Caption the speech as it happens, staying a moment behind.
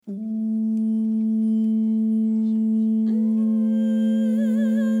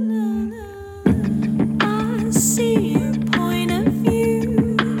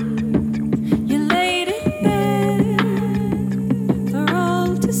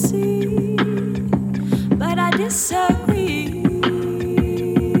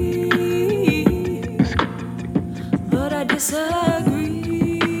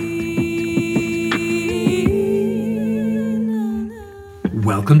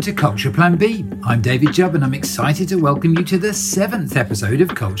Welcome to Culture Plan B. I'm David Jubb and I'm excited to welcome you to the 7th episode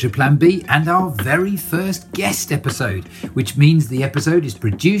of Culture Plan B and our very first guest episode, which means the episode is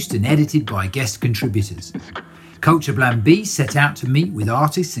produced and edited by guest contributors. Culture Plan B set out to meet with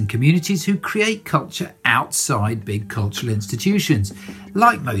artists and communities who create culture outside big cultural institutions,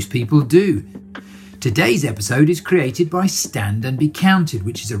 like most people do. Today's episode is created by Stand and Be Counted,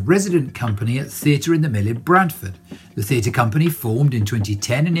 which is a resident company at Theatre in the Mill in Bradford. The theatre company formed in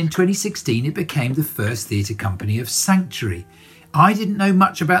 2010 and in 2016 it became the first theatre company of Sanctuary. I didn't know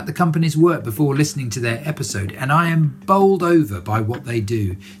much about the company's work before listening to their episode, and I am bowled over by what they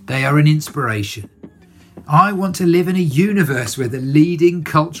do. They are an inspiration. I want to live in a universe where the leading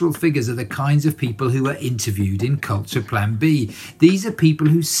cultural figures are the kinds of people who are interviewed in Culture Plan B. These are people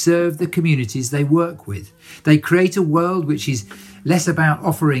who serve the communities they work with. They create a world which is less about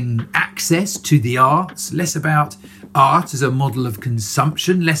offering access to the arts, less about art as a model of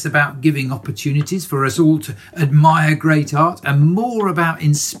consumption, less about giving opportunities for us all to admire great art, and more about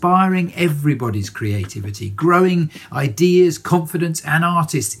inspiring everybody's creativity, growing ideas, confidence and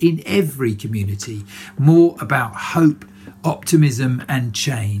artists in every community. More about hope, optimism and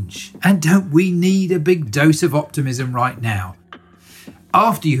change. And don't we need a big dose of optimism right now?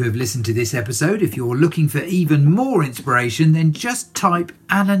 After you have listened to this episode, if you're looking for even more inspiration, then just type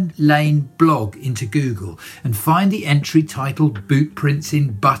Alan Lane blog into Google and find the entry titled Bootprints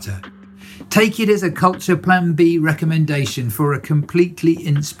in Butter. Take it as a Culture Plan B recommendation for a completely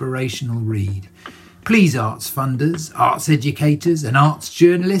inspirational read. Please, arts funders, arts educators and arts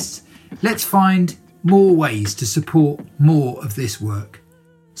journalists, let's find more ways to support more of this work.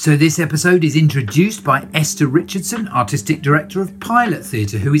 So this episode is introduced by Esther Richardson, Artistic Director of Pilot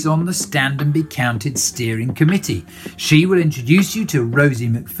Theatre, who is on the Stand and Be Counted Steering Committee. She will introduce you to Rosie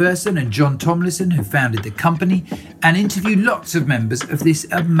McPherson and John Tomlinson, who founded the company, and interview lots of members of this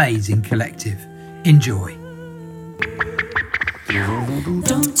amazing collective. Enjoy.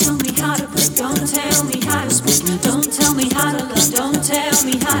 Don't tell me how to play, don't tell me how to speak, don't tell me how to love, don't tell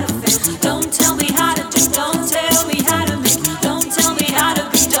me how to fail, don't tell me how to do, don't tell me how to make, don't tell me how to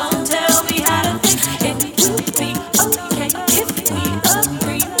be, don't tell me how to think. It will be okay if we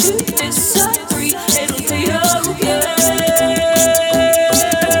agree to disagree, it'll be okay.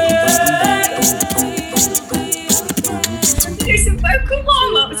 Do some vocal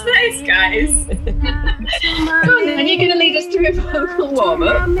warm-ups first, guys. Go on then, are you going to lead us through a vocal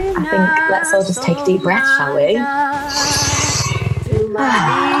warm-up? I think let's all just take a deep breath, shall we?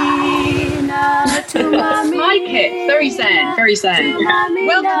 Like it. Very zen, very zen.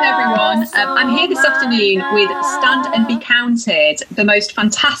 Welcome everyone. I'm here this afternoon with Stand and Be Counted, the most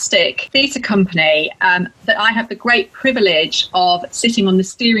fantastic theatre company that I have the great privilege of sitting on the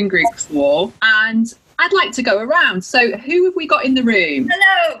steering group for. And I'd like to go around. So who have we got in the room?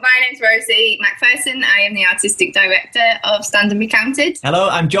 Hello, my name's Rosie McPherson. I am the Artistic Director of Stand and Be Counted. Hello,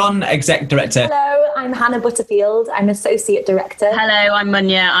 I'm John, Exec Director. Hello, I'm Hannah Butterfield. I'm Associate Director. Hello, I'm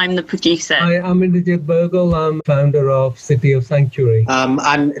Munya. I'm the producer. Hi, I'm Indrajit Burgle. I'm founder of City of Sanctuary.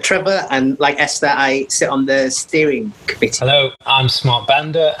 I'm Trevor, and like Esther, I sit on the steering committee. Hello, I'm Smart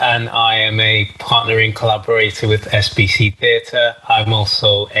Banda, and I am a partnering collaborator with SBC Theatre. I'm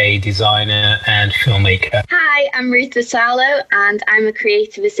also a designer and filmmaker. Hi, I'm Ruth Vassallo and I'm a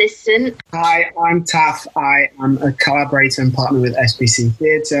creative assistant. Hi, I'm Taff. I am a collaborator and partner with SBC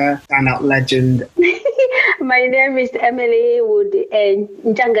Theatre, stand-up legend. My name is Emily Wood and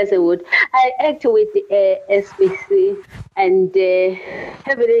Njangaza Wood. I act with SBC and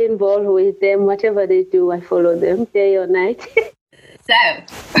heavily involved with them. Whatever they do, I follow them day or night. So,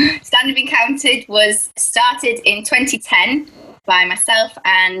 Stand and Be Counted was started in 2010 by myself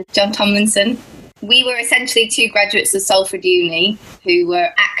and John Tomlinson. We were essentially two graduates of Salford Uni who were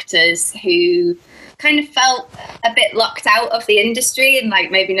actors who kind of felt a bit locked out of the industry and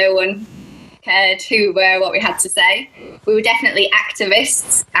like maybe no one cared who we were, what we had to say. We were definitely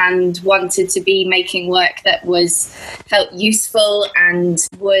activists and wanted to be making work that felt useful and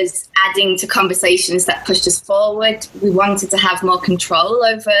was adding to conversations that pushed us forward. We wanted to have more control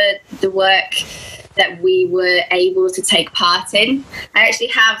over the work that we were able to take part in. I actually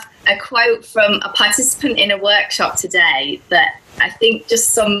have a quote from a participant in a workshop today that I think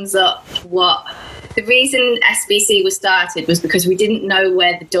just sums up what the reason SBC was started was because we didn't know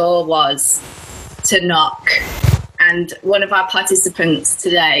where the door was to knock. And one of our participants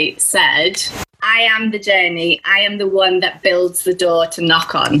today said, I am the journey. I am the one that builds the door to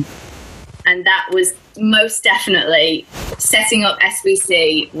knock on. And that was most definitely setting up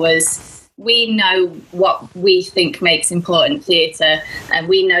SBC was we know what we think makes important theatre and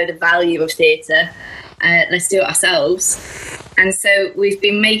we know the value of theatre. Let's do it ourselves. And so we've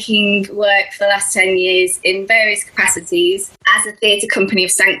been making work for the last 10 years in various capacities as a theatre company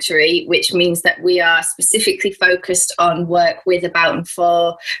of sanctuary, which means that we are specifically focused on work with, about, and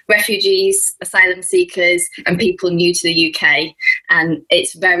for refugees, asylum seekers, and people new to the UK. And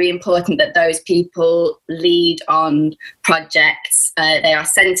it's very important that those people lead on projects. They are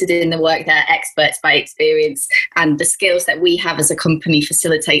centred in the work, they're experts by experience, and the skills that we have as a company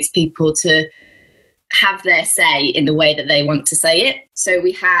facilitates people to have their say in the way that they want to say it. So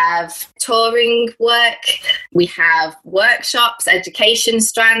we have touring work, we have workshops, education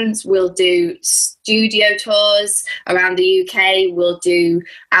strands, we'll do studio tours around the UK, we'll do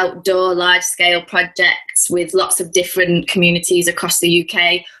outdoor large-scale projects with lots of different communities across the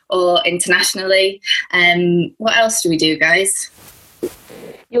UK or internationally. What else do we do, guys?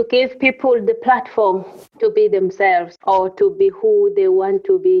 You give people the platform to be themselves or to be who they want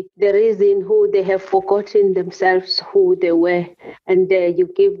to be, the reason who they have forgotten themselves, who they were, and you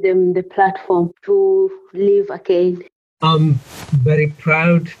give them the platform to live again. I'm very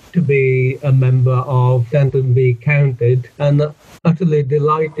proud to be a member of Stand and Be Counted, and utterly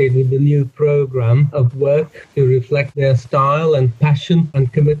delighted with the new program of work to reflect their style and passion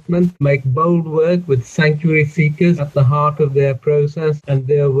and commitment, make bold work with sanctuary seekers at the heart of their process, and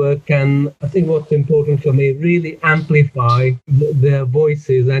their work can, I think what's important for me, really amplify their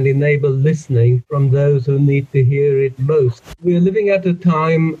voices and enable listening from those who need to hear it most. We're living at a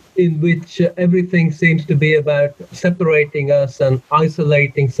time in which everything seems to be about separating us and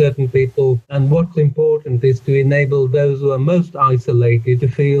isolating certain people, and what's important is to enable those who are most isolated to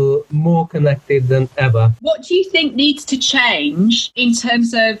feel more connected than ever. What do you think needs to change in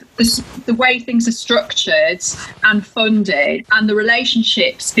terms of the way things are structured and funded and the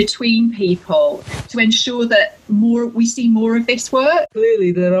relationships between people to ensure that we see more of this work?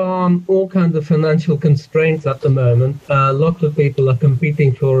 Clearly, there are all kinds of financial constraints at the moment. Lots of people are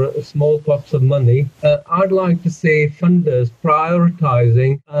competing for small pots of money. I'd like to see funders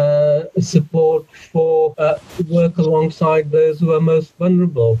prioritising support for work alongside those who are most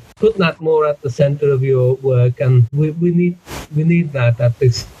vulnerable. Put that more at the centre of your work, and we need that at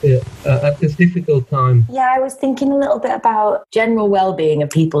this difficult time. Yeah, I was thinking a little bit about general well-being of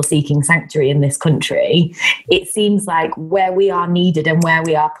people seeking sanctuary in this country. It seems like where we are needed and where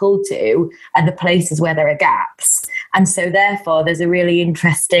we are pulled to are the places where there are gaps. And so therefore there's a really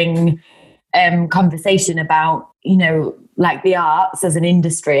interesting conversation about, like the arts as an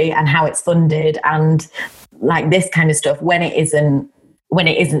industry and how it's funded and like this kind of stuff when it isn't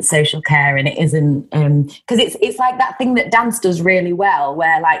social care and it isn't because it's like that thing that dance does really well,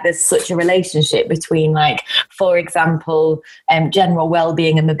 where like there's such a relationship between, like, for example, general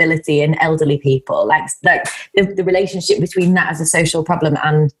well-being and mobility in elderly people, like the relationship between that as a social problem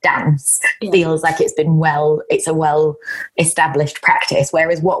and dance feels like it's a well established practice,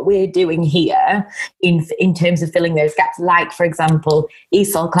 whereas what we're doing here in terms of filling those gaps, like for example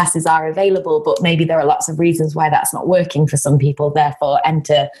ESOL classes are available, but maybe there are lots of reasons why that's not working for some people, therefore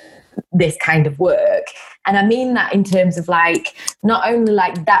enter this kind of work. And I mean that in terms of like, not only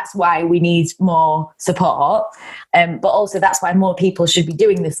like that's why we need more support, but also that's why more people should be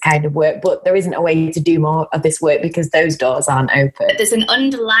doing this kind of work, but there isn't a way to do more of this work because those doors aren't open. But there's an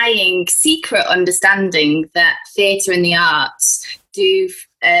underlying secret understanding that theatre and the arts do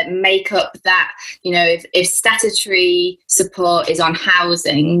make up that, if statutory support is on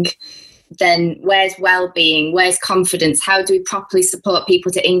housing, then where's well-being, where's confidence, how do we properly support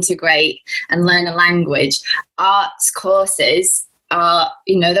people to integrate and learn a language? Arts courses are,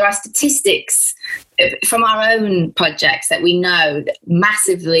 there are statistics from our own projects that we know that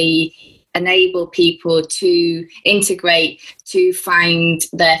massively enable people to integrate, to find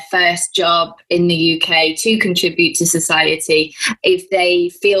their first job in the UK, to contribute to society. If they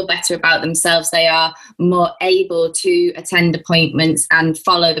feel better about themselves, they are more able to attend appointments and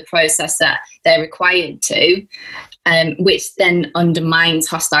follow the process that they're required to, which then undermines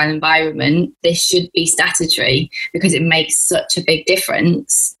hostile environment. This should be statutory because it makes such a big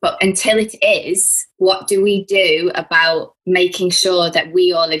difference. But until it is, what do we do about making sure that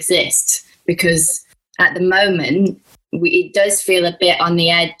we all exist? Because at the moment, it does feel a bit on the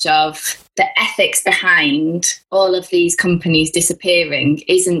edge of the ethics behind all of these companies disappearing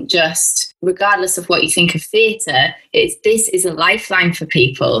isn't just, regardless of what you think of theatre, this is a lifeline for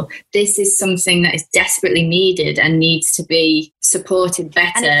people. This is something that is desperately needed and needs to be supported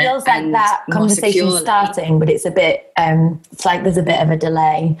better. And it feels like that conversation is starting, but it's a bit, it's like there's a bit of a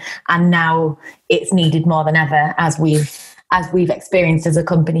delay. And now it's needed more than ever as we've experienced as a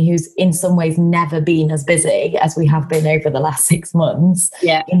company who's in some ways never been as busy as we have been over the last 6 months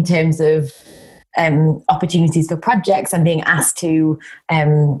in terms of opportunities for projects and being asked to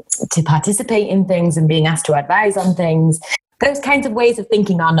participate in things and being asked to advise on things. Those kinds of ways of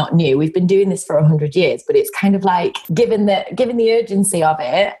thinking are not new. We've been doing this for 100 years, but it's kind of like, given the urgency of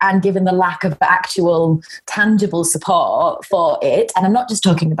it and given the lack of actual tangible support for it, and I'm not just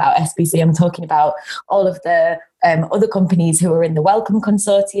talking about SBC, I'm talking about all of the other companies who are in the Wellcome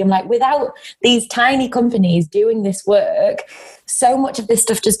Consortium. Like, without these tiny companies doing this work, so much of this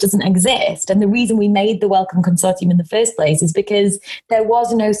stuff just doesn't exist. And the reason we made the Wellcome Consortium in the first place is because there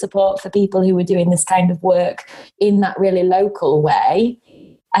was no support for people who were doing this kind of work in that really local way.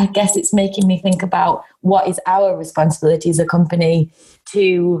 I guess it's making me think about what is our responsibility as a company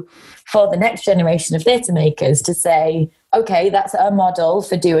for the next generation of theatre makers to say, okay, that's a model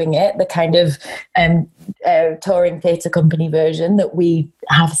for doing it, the kind of touring theatre company version that we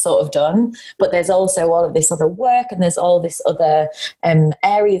have sort of done. But there's also all of this other work, and there's all this other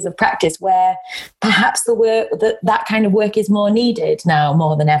areas of practice where perhaps that kind of work is more needed now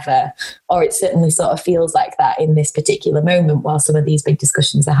more than ever, or it certainly sort of feels like that in this particular moment while some of these big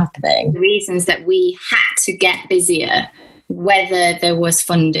discussions are happening. The reasons that we had to get busier, whether there was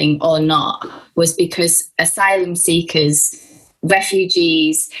funding or not, was because asylum seekers,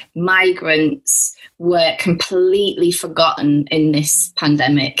 refugees, migrants were completely forgotten in this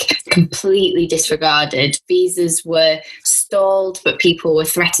pandemic, completely disregarded. Visas were stalled, but people were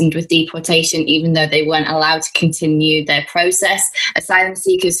threatened with deportation even though they weren't allowed to continue their process. Asylum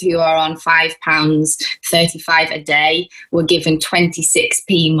seekers who are on £5.35 a day were given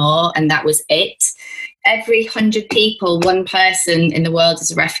 26p more, and that was it. Every 100 people, one person in the world is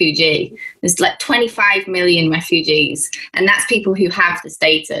a refugee. There's like 25 million refugees, and that's people who have the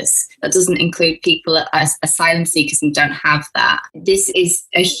status. That doesn't include people as asylum seekers and don't have that. This is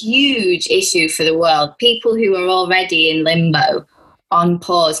a huge issue for the world. People who are already in limbo, on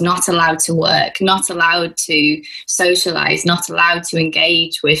pause, not allowed to work, not allowed to socialise, not allowed to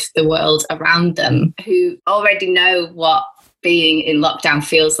engage with the world around them, who already know what being in lockdown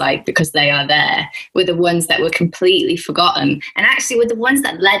feels like because they are there, were the ones that were completely forgotten, and actually were the ones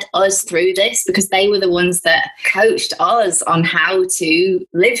that led us through this, because they were the ones that coached us on how to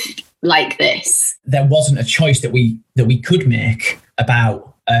live like this. There wasn't a choice that we could make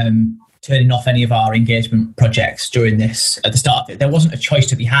about turning off any of our engagement projects during this at the start of it. There wasn't a choice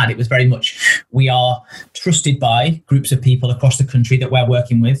to be had. It was very much, we are trusted by groups of people across the country that we're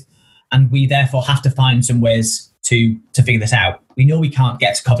working with, and we therefore have to find some ways to figure this out. We know we can't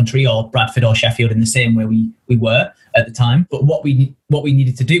get to Coventry or Bradford or Sheffield in the same way we were at the time, but what we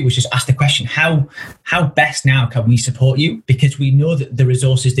needed to do was just ask the question, how best now can we support you? Because we know that the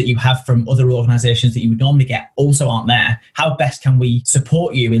resources that you have from other organisations that you would normally get also aren't there. How best can we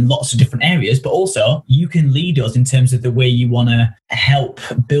support you in lots of different areas, but also you can lead us in terms of the way you want to help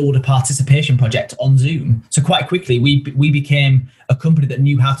build a participation project on Zoom. So quite quickly we became a company that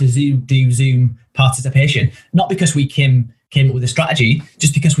knew how to do Zoom participation, not because we came up with a strategy,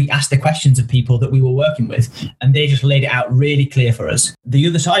 just because we asked the questions of people that we were working with, and they just laid it out really clear for us. The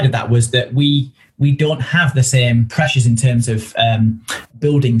other side of that was that we don't have the same pressures in terms of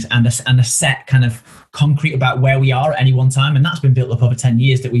buildings and a set kind of concrete about where we are at any one time, and that's been built up over 10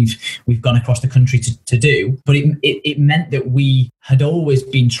 years that we've gone across the country to do. But it meant that we had always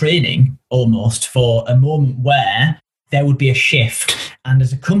been training almost for a moment where there would be a shift. And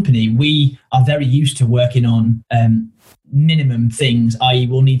as a company, we are very used to working on minimum things, i.e.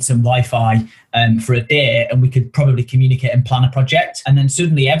 we'll need some Wi-Fi for a day, and we could probably communicate and plan a project. And then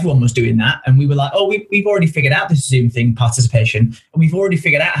suddenly everyone was doing that, and we were like, oh, we've already figured out this Zoom thing, participation, and we've already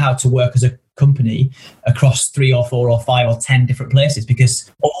figured out how to work as a company across 3 or 4 or 5 or 10 different places,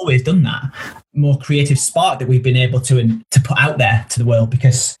 because we've always done that. More creative spark that we've been able to put out there to the world,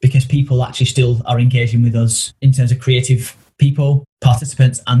 because people actually still are engaging with us in terms of creative people,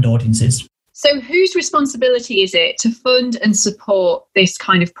 participants and audiences. So whose responsibility is it to fund and support this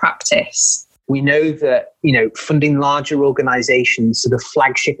kind of practice? We know that, funding larger organisations, sort of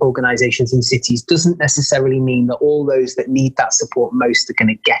flagship organisations in cities, doesn't necessarily mean that all those that need that support most are going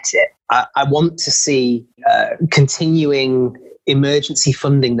to get it. I want to see continuing emergency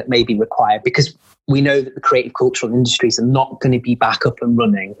funding that may be required, because we know that the creative cultural industries are not going to be back up and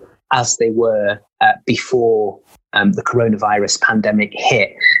running as they were before the coronavirus pandemic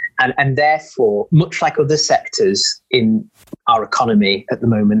hit. And therefore, much like other sectors in our economy at the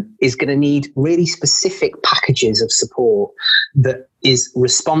moment, is going to need really specific packages of support that is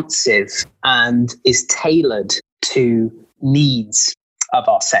responsive and is tailored to needs of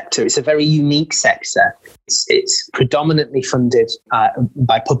our sector. It's a very unique sector. It's predominantly funded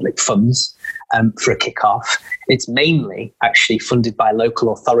by public funds. for a kickoff. It's mainly actually funded by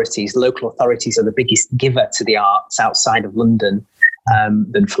local authorities. Local authorities are the biggest giver to the arts outside of London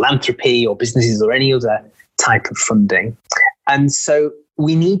than philanthropy or businesses or any other type of funding. And so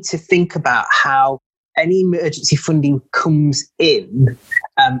we need to think about how any emergency funding comes in,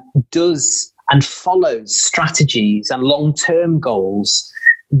 does and follows strategies and long-term goals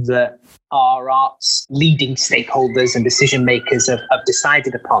that our arts leading stakeholders and decision makers have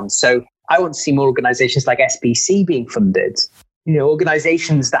decided upon. So I want to see more organisations like SBC being funded,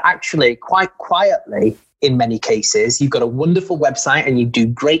 organisations that actually quite quietly, in many cases, you've got a wonderful website and you do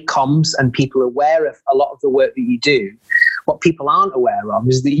great comms and people are aware of a lot of the work that you do. What people aren't aware of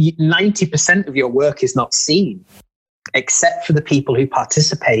is that 90% of your work is not seen, except for the people who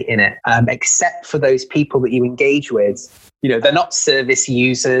participate in it, except for those people that you engage with. They're not service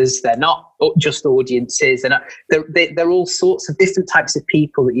users. They're not just audiences. They're all sorts of different types of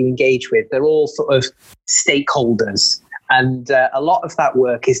people that you engage with. They're all sort of stakeholders. And a lot of that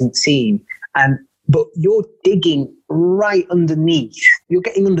work isn't seen. But you're digging right underneath. You're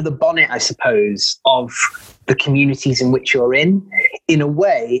getting under the bonnet, I suppose, of the communities in which you're in a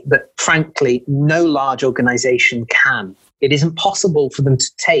way that, frankly, no large organisation can. It isn't possible for them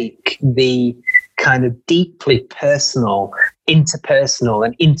to take the kind of deeply personal, interpersonal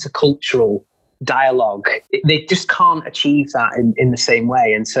and intercultural dialogue. They just can't achieve that in the same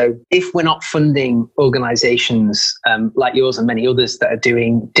way. And so if we're not funding organisations like yours and many others that are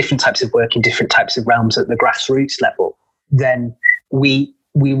doing different types of work in different types of realms at the grassroots level, then we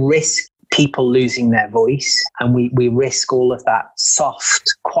risk people losing their voice, and we risk all of that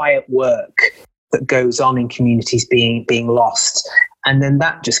soft, quiet work that goes on in communities being lost. And then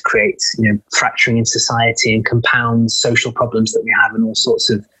that just creates, fracturing in society and compounds social problems that we have and all sorts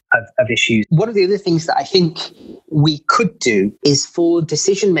of issues. One of the other things that I think we could do is for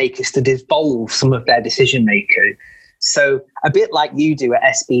decision makers to devolve some of their decision making. So a bit like you do at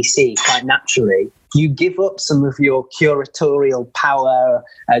SBC, quite naturally, you give up some of your curatorial power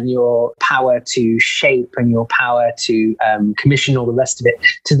and your power to shape and your power to commission all the rest of it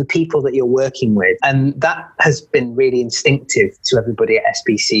to the people that you're working with. And that has been really instinctive to everybody at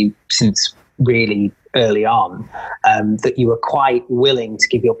SBC since really early on, that you were quite willing to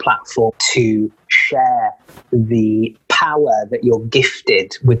give your platform to share the power that you're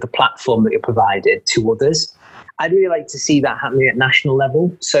gifted with the platform that you're provided to others. I'd really like to see that happening at national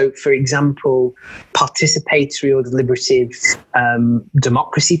level. So, for example, participatory or deliberative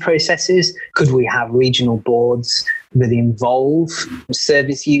democracy processes. Could we have regional boards that involve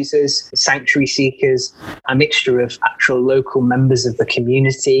service users, sanctuary seekers, a mixture of actual local members of the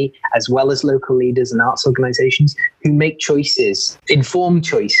community, as well as local leaders and arts organisations who make choices, informed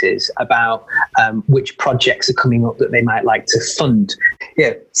choices about which projects are coming up that they might like to fund.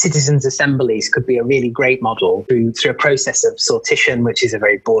 Citizens' assemblies could be a really great model through a process of sortition, which is a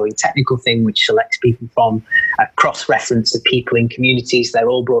very boring technical thing, which selects people from a cross-reference of people in communities. They're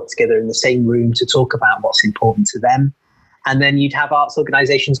all brought together in the same room to talk about what's important to them. And then you'd have arts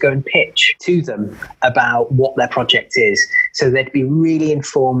organisations go and pitch to them about what their project is. So they'd be really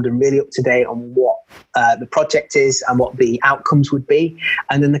informed and really up to date on what the project is and what the outcomes would be.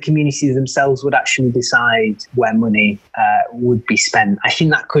 And then the community themselves would actually decide where money would be spent. I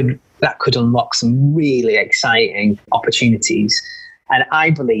think that could unlock some really exciting opportunities. And I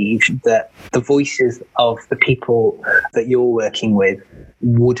believe that the voices of the people that you're working with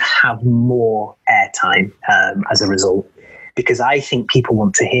would have more airtime as a result. Because I think people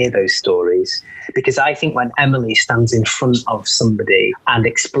want to hear those stories. Because I think when Emily stands in front of somebody and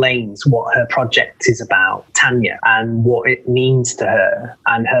explains what her project is about, Tanya, and what it means to her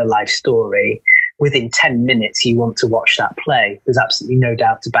and her life story, within 10 minutes you want to watch that play. There's absolutely no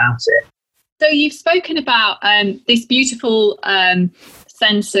doubt about it. So you've spoken about this beautiful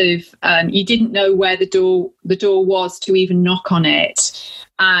sense of you didn't know where the door was to even knock on it.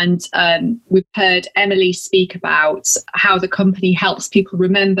 And we've heard Emily speak about how the company helps people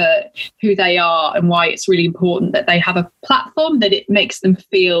remember who they are and why it's really important that they have a platform, that it makes them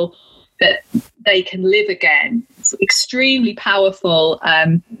feel that they can live again. It's extremely powerful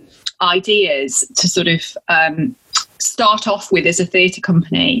ideas to sort of start off with as a theatre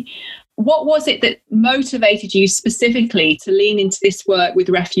company. What was it that motivated you specifically to lean into this work with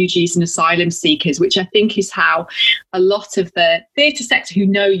refugees and asylum seekers, which I think is how a lot of the theatre sector who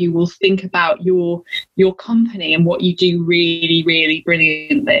know you will think about your company and what you do really, really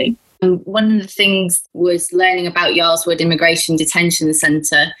brilliantly? One of the things was learning about Yarlswood Immigration Detention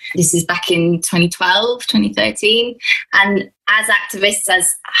Centre. This is back in 2012, 2013. And as activists,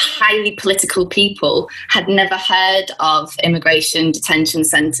 as highly political people, had never heard of immigration detention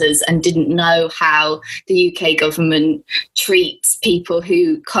centres and didn't know how the UK government treats people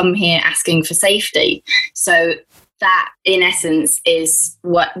who come here asking for safety. So that, in essence, is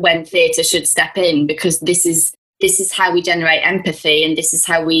when theatre should step in, because this is how we generate empathy, and this is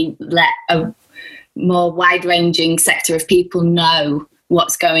how we let a more wide-ranging sector of people know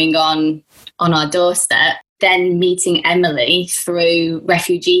what's going on our doorstep. Then meeting Emily through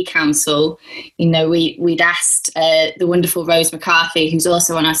Refugee Council, we'd asked the wonderful Rose McCarthy, who's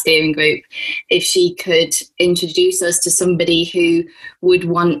also on our steering group, if she could introduce us to somebody who would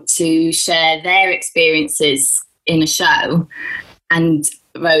want to share their experiences in a show. And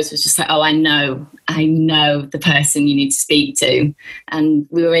Rose was just like, oh, I know the person you need to speak to. And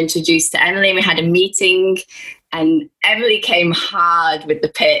we were introduced to Emily, and we had a meeting, and Emily came hard with the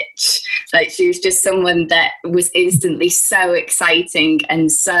pitch. Like, she was just someone that was instantly so exciting,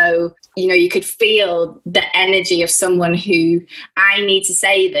 and so, you could feel the energy of someone who, I need to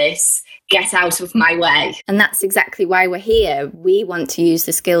say this, get out of my way. And that's exactly why we're here. We want to use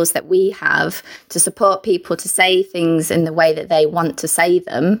the skills that we have to support people to say things in the way that they want to say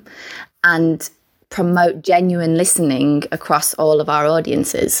them, and promote genuine listening across all of our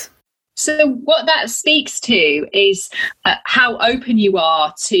audiences. So what that speaks to is how open you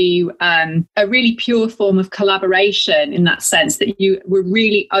are to a really pure form of collaboration, in that sense that you were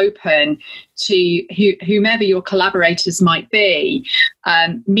really open to whomever your collaborators might be,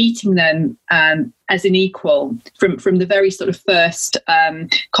 meeting them as an equal from the very sort of first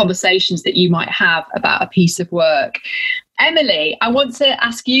conversations that you might have about a piece of work. Emily, I want to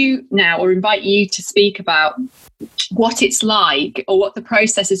ask you now, or invite you to speak about what it's like, or what the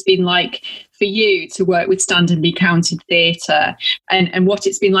process has been like for you to work with Stand and Be Counted Theatre, and what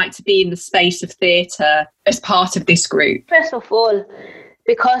it's been like to be in the space of theatre as part of this group. First of all,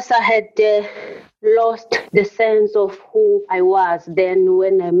 because I had lost the sense of who I was then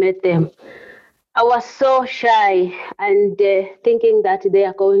when I met them, I was so shy and thinking that they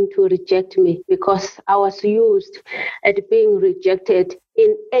are going to reject me, because I was used at being rejected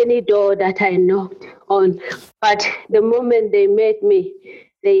in any door that I knocked on. But the moment they met me,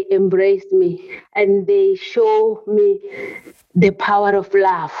 they embraced me, and they showed me the power of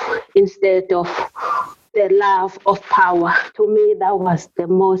love instead of the love of power. To me, that was the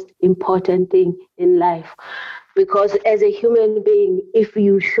most important thing in life. Because as a human being, if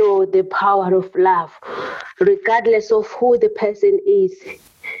you show the power of love, regardless of who the person is,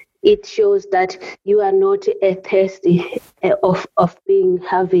 it shows that you are not a thirsty of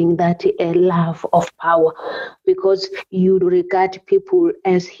having that love of power, because you regard people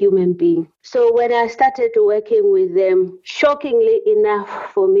as human beings. So when I started working with them, shockingly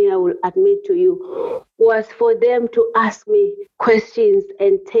enough for me, I will admit to you, was for them to ask me questions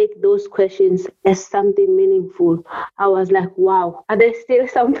and take those questions as something meaningful. I was like, wow, are there still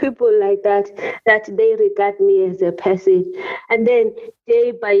some people like that they regard me as a person? And then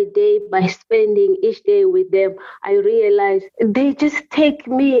day by day, by spending each day with them, I realized they just take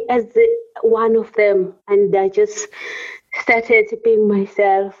me as one of them, and I just started being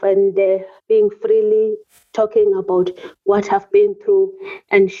myself and being freely talking about what I've been through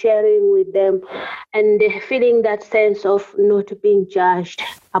and sharing with them, and feeling that sense of not being judged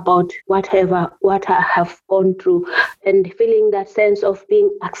about what I have gone through, and feeling that sense of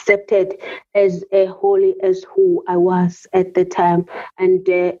being accepted as wholly as who I was at the time, and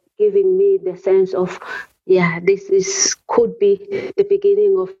giving me the sense of, this could be the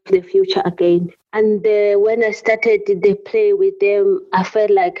beginning of the future again. And when I started the play with them, I felt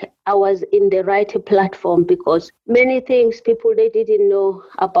like I was in the right platform, because many things people, they didn't know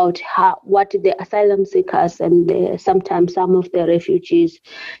about what the asylum seekers and sometimes some of the refugees,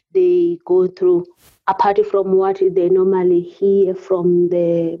 they go through. Apart from what they normally hear from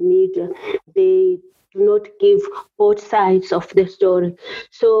the media, they do not give both sides of the story.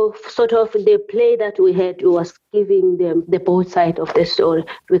 So sort of the play that we had was giving them the both side of the story,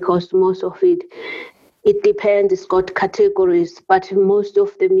 because most of it depends, it's got categories, but most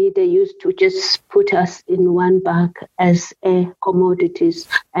of the media used to just put us in one bag as commodities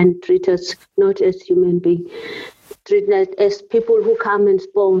and treat us not as human beings. Treat us as people who come and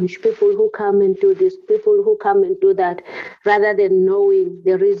sponge, people who come and do this, people who come and do that, rather than knowing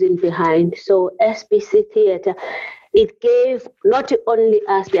the reason behind. So SBC Theatre it gave not only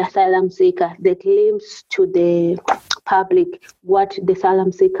us, the asylum seeker, the glimpse to the public what the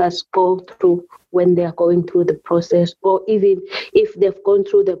asylum seekers go through when they are going through the process, or even if they've gone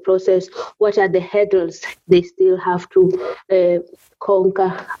through the process, what are the hurdles they still have to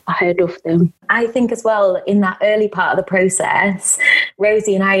conquer ahead of them. I think as well, in that early part of the process,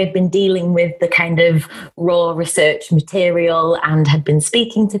 Rosie and I had been dealing with the kind of raw research material and had been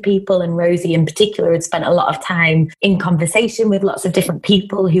speaking to people, and Rosie in particular had spent a lot of time in conversation with lots of different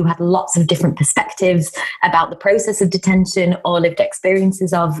people who had lots of different perspectives about the process of detention or lived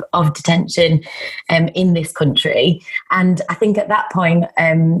experiences of detention in this country. And I think at that point,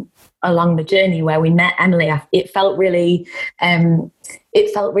 along the journey where we met Emily, it felt really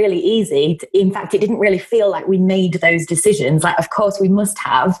easy. In fact, it didn't really feel like we made those decisions. Like, of course we must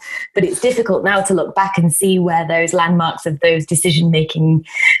have, but it's difficult now to look back and see where those landmarks of those decision-making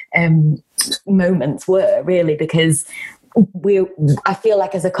moments were, really, because I feel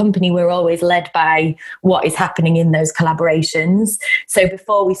like as a company, we're always led by what is happening in those collaborations. So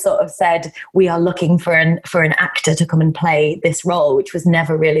before we sort of said we are looking for an actor to come and play this role, which was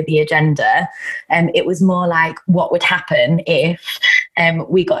never really the agenda, it was more like what would happen if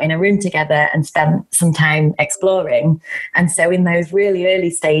we got in a room together and spent some time exploring. And so in those really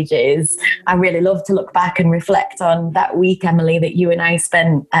early stages, I really love to look back and reflect on that week, Emily, that you and I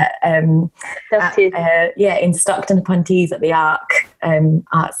spent in Stockton-upon-Tees at the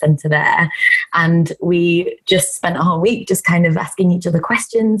Arc Centre there. And we just spent a whole week just kind of asking each other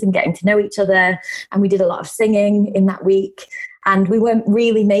questions and getting to know each other. And we did a lot of singing in that week. And we weren't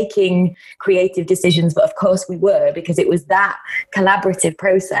really making creative decisions, but of course we were, because it was that collaborative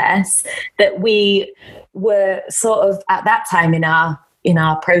process that we were sort of at that time in our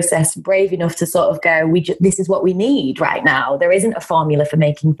process brave enough to sort of go, this is what we need right now. There isn't a formula for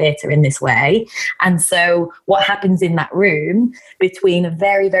making theatre in this way. And so what happens in that room between a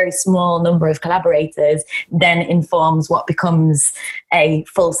very, very small number of collaborators then informs what becomes a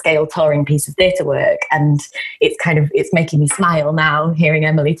full-scale touring piece of theatre work. And it's making me smile now hearing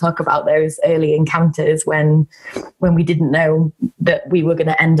Emily talk about those early encounters when we didn't know that we were going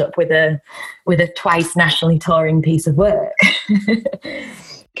to end up with a twice nationally touring piece of work.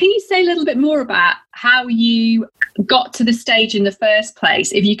 Can you say a little bit more about how you got to the stage in the first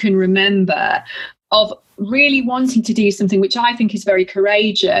place, if you can remember, of really wanting to do something which I think is very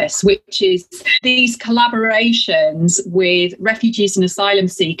courageous, which is these collaborations with refugees and asylum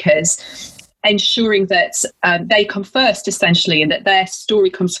seekers, ensuring that they come first, essentially, and that their story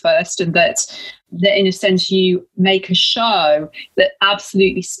comes first, and that in a sense you make a show that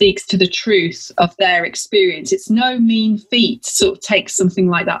absolutely speaks to the truth of their experience. It's no mean feat to sort of take something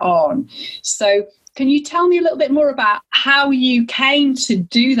like that on. So can you tell me a little bit more about how you came to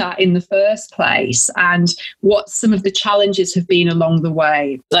do that in the first place and what some of the challenges have been along the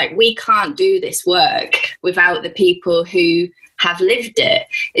way? Like, we can't do this work without the people who have lived it.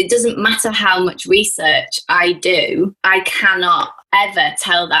 It doesn't matter how much research I do, I cannot ever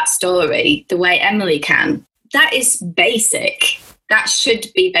tell that story the way Emily can. That is basic. That should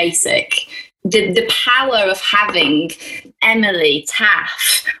be basic. The power of having Emily,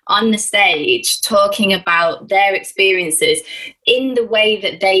 Taff on the stage talking about their experiences in the way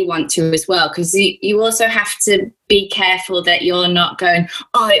that they want to as well, because you also have to be careful that you're not going,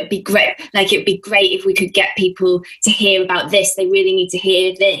 it'd be great if we could get people to hear about this, they really need to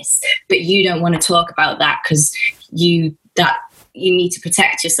hear this, but you don't want to talk about that because you need to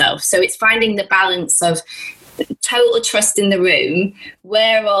protect yourself. So it's finding the balance of total trust in the room.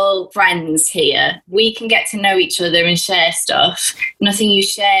 We're all friends here. We can get to know each other and share stuff. Nothing you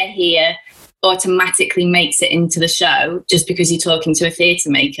share here automatically makes it into the show just because you're talking to a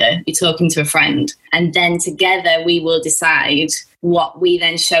theatre maker. You're talking to a friend. And then together we will decide what we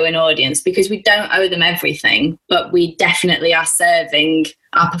then show an audience, because we don't owe them everything, but we definitely are serving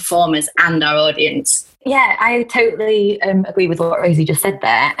our performers and our audience. Yeah, I totally agree with what Rosie just said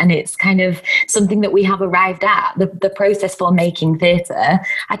there. And it's kind of something that we have arrived at, the process for making theatre.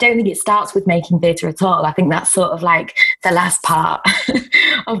 I don't think it starts with making theatre at all. I think that's sort of like the last part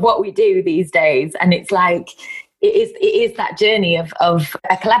of what we do these days. And it's like, it is that journey of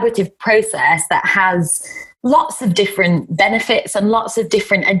a collaborative process that has lots of different benefits and lots of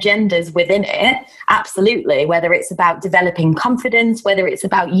different agendas within it. Absolutely. Whether it's about developing confidence, whether it's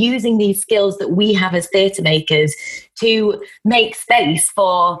about using these skills that we have as theatre makers to make space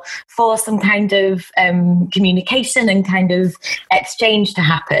for some kind of communication and kind of exchange to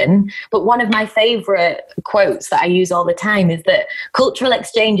happen. But one of my favourite quotes that I use all the time is that cultural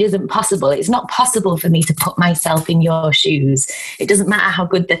exchange isn't possible. It's not possible for me to put myself in your shoes. It doesn't matter how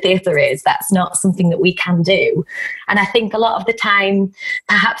good the theatre is. That's not something that we can do. And I think a lot of the time,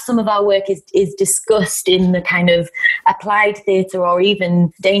 perhaps some of our work is discussed in the kind of applied theatre, or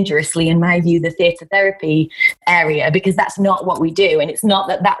even dangerously, in my view, the theatre therapy area, because that's not what we do. And it's not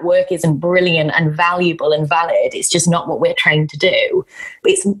that work isn't brilliant and valuable and valid. It's just not what we're trained to do.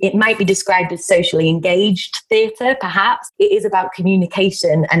 It might be described as socially engaged theatre, perhaps. It is about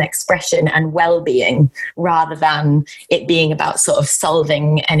communication and expression and well-being, rather than it being about sort of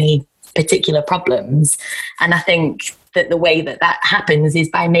solving any particular problems. And I think that the way that happens is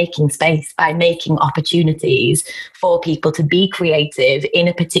by making space, by making opportunities for people to be creative in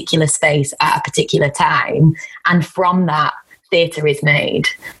a particular space at a particular time. And from that, theatre is made.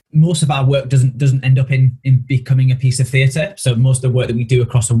 Most of our work doesn't end up in becoming a piece of theatre. So most of the work that we do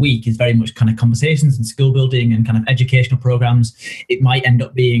across a week is very much kind of conversations and skill building and kind of educational programs. It might end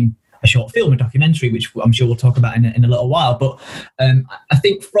up being a short film, a documentary, which I'm sure we'll talk about in a little while. But I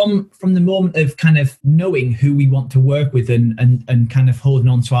think from the moment of kind of knowing who we want to work with and kind of holding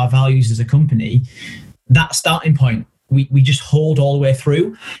on to our values as a company, that starting point, we just hold all the way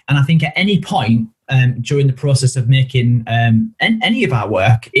through. And I think at any point during the process of making any of our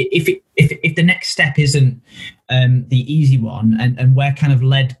work, if the next step isn't the easy one, and we're kind of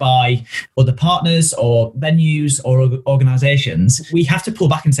led by other partners or venues or organizations, we have to pull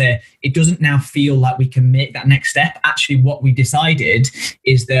back and say, it doesn't now feel like we can make that next step. Actually, what we decided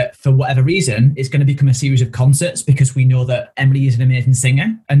is that for whatever reason, it's going to become a series of concerts because we know that Emily is an amazing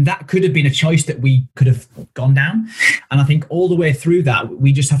singer. And that could have been a choice that we could have gone down. And I think all the way through that,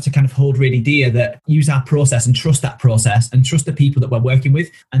 we just have to kind of hold really dear that use our process and trust that process and trust the people that we're working with.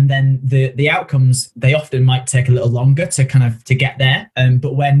 And then the outcomes, they often might take a little longer to get there,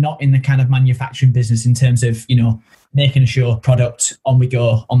 but we're not in the kind of manufacturing business in terms of, you know, making a sure product on we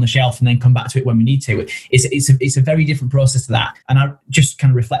go on the shelf and then come back to it when we need to. It's a very different process to that. And I just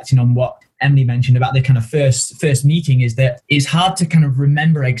kind of reflecting on what Emily mentioned about the kind of first meeting, is that it's hard to kind of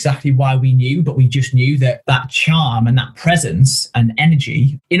remember exactly why we knew, but we just knew that charm and that presence and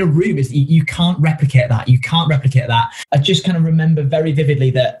energy in a room is, you can't replicate that. You can't replicate that. I just kind of remember very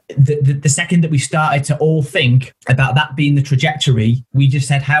vividly that the second that we started to all think about that being the trajectory, we just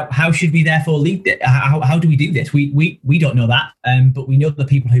said, how should we therefore lead it? How do we do this? We don't know that, but we know the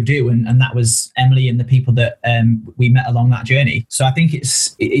people who do, and that was Emily and the people that we met along that journey. So I think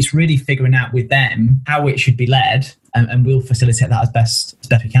it's really figuring out with them how it should be led, and we'll facilitate that as best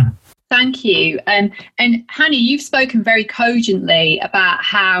we can. Thank you. And Hanny, you've spoken very cogently about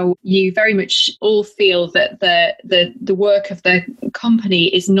how you very much all feel that the work of the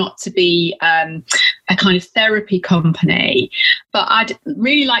company is not to be a kind of therapy company. But I'd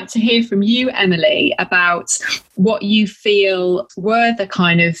really like to hear from you, Emily, about what you feel were the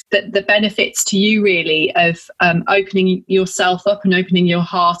kind of the benefits to you, really, of opening yourself up and opening your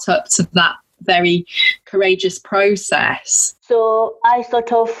heart up to that very courageous process. So I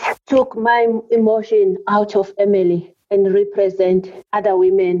sort of took my emotion out of Emily and represent other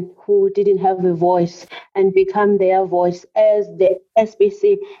women who didn't have a voice and become their voice, as the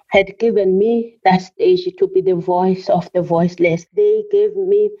SBC had given me that stage to be the voice of the voiceless. They gave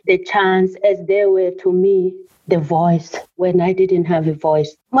me the chance, as they were to me the voice when I didn't have a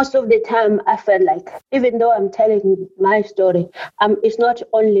voice. Most of the time I felt like, even though I'm telling my story, it's not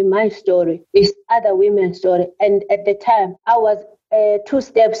only my story, it's other women's story. And at the time I was 2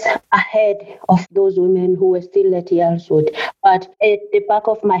 steps ahead of those women who were still at Yardswood. But at the back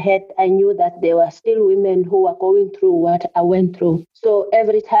of my head, I knew that there were still women who were going through what I went through. So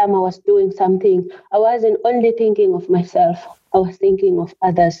every time I was doing something, I wasn't only thinking of myself, I was thinking of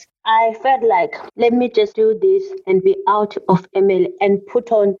others. I felt like, let me just do this and be out of Emily and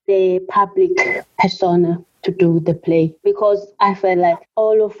put on the public persona to do the play, because I felt like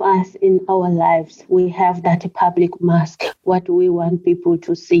all of us in our lives, we have that public mask, what we want people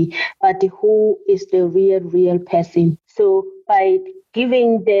to see, but who is the real person. So by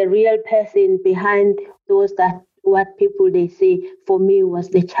giving the real person behind those that what people they see, for me was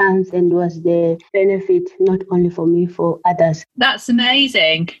the chance and was the benefit, not only for me, for others. That's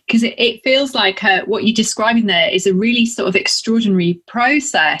amazing, because it feels like what you're describing there is a really sort of extraordinary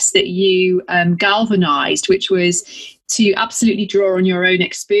process that you galvanized, which was to absolutely draw on your own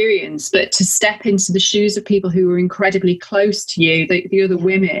experience, but to step into the shoes of people who were incredibly close to you, the other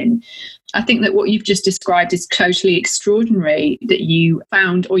women, I think that what you've just described is totally extraordinary, that you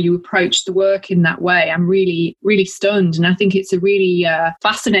found or you approached the work in that way. I'm really, really stunned. And I think it's a really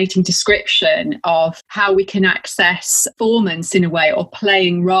fascinating description of how we can access performance in a way, or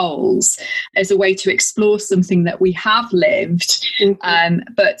playing roles as a way to explore something that we have lived,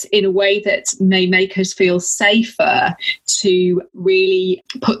 but in a way that may make us feel safer to really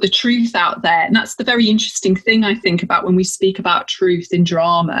put the truth out there. And that's the very interesting thing, I think, about when we speak about truth in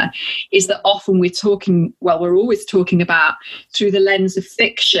drama, is that often we're always talking about through the lens of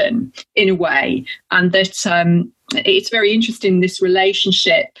fiction in a way, and that it's very interesting, this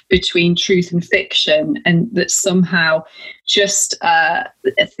relationship between truth and fiction, and that somehow just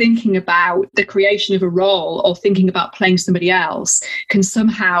thinking about the creation of a role or thinking about playing somebody else can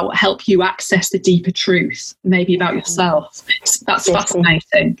somehow help you access the deeper truth, maybe about yourself. That's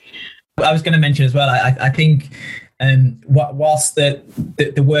fascinating. I was going to mention as well, I think whilst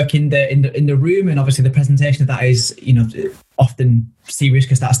the work in the room, and obviously the presentation of that is, often serious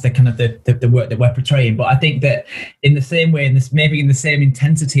because that's the kind of the work that we're portraying, but I think that in the same way, maybe in the same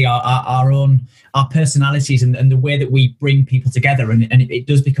intensity, our personalities and the way that we bring people together, and it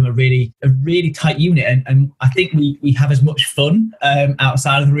does become a really tight unit, and I think we have as much fun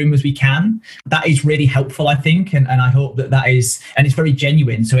outside of the room as we can. That is really helpful, I think, and I hope that is, and it's very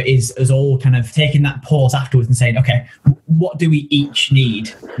genuine, so it is us all kind of taking that pause afterwards and saying, okay, what do we each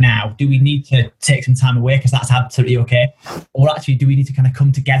need now? Do we need to take some time away because that's absolutely okay, or actually do we need to kind of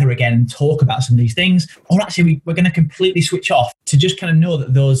come together again and talk about some of these things, or actually we're going to completely switch off to just kind of know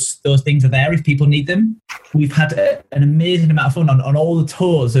that those things are there if people need them. We've had an amazing amount of fun on all the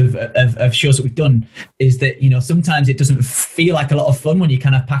tours of shows that we've done. Is that, sometimes it doesn't feel like a lot of fun when you're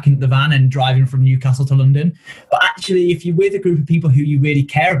kind of packing the van and driving from Newcastle to London, but actually if you're with a group of people who you really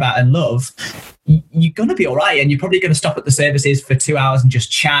care about and love, you're going to be all right, and you're probably going to stop at the services for 2 hours and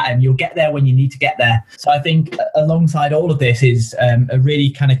just chat, and you'll get there when you need to get there. So I think alongside all of this is a really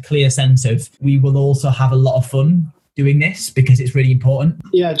kind of clear sense of we will also have a lot of fun doing this because it's really important.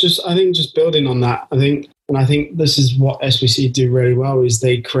 Yeah, I think just building on that, I think this is what SBC do really well, is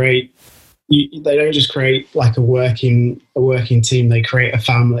they don't just create like a working team, they create a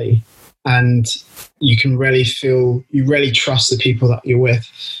family, and you can really trust the people that you're with.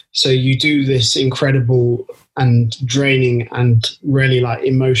 So you do this incredible and draining and really like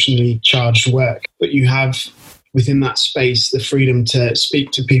emotionally charged work, but you have within that space the freedom to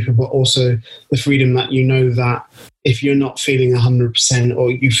speak to people, but also the freedom that that if you're not feeling 100%,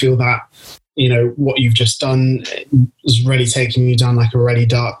 or you feel that what you've just done is really taking you down like a really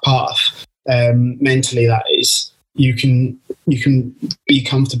dark path mentally, that is, you can be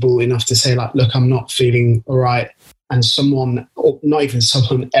comfortable enough to say like, look, I'm not feeling all right, and someone, or not even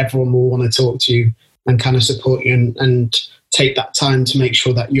someone, everyone will want to talk to you and kind of support you and take that time to make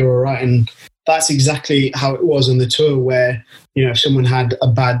sure that you're all right. And that's exactly how it was on the tour, where if someone had a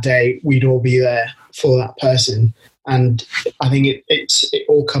bad day, we'd all be there for that person. And I think it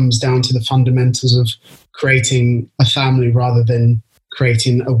all comes down to the fundamentals of creating a family rather than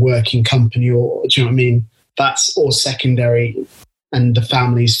creating a working company, or do you know what I mean? That's all secondary, and the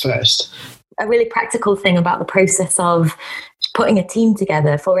family's first. A really practical thing about the process of putting a team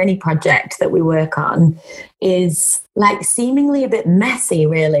together for any project that we work on is like seemingly a bit messy,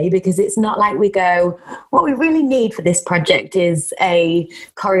 really, because it's not like we go, what we really need for this project is a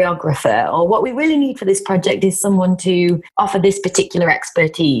choreographer, or what we really need for this project is someone to offer this particular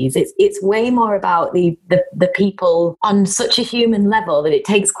expertise. It's way more about the people on such a human level that it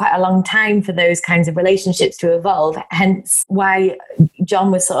takes quite a long time for those kinds of relationships to evolve. Hence why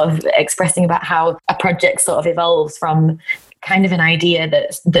John was sort of expressing about how a project sort of evolves from kind of an idea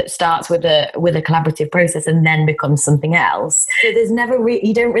that starts with a collaborative process and then becomes something else. So there's never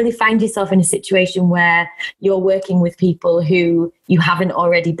you don't really find yourself in a situation where you're working with people who you haven't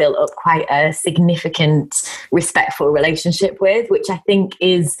already built up quite a significant, respectful relationship with, which I think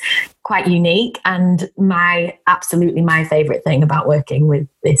is quite unique, and absolutely my favorite thing about working with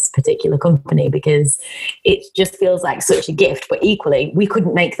this particular company, because it just feels like such a gift. But equally, we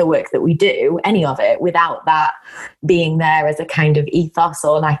couldn't make the work that we do, any of it, without that being there as a kind of ethos,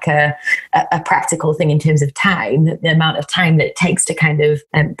 or like a practical thing in terms of time, the amount of time that it takes to kind of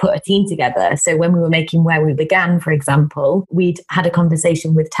put a team together. So when we were making Where We Began, for example, we'd had a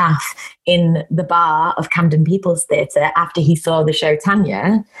conversation with Taff in the bar of Camden People's Theatre after he saw the show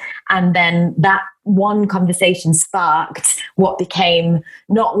Tanya. And then that one conversation sparked what became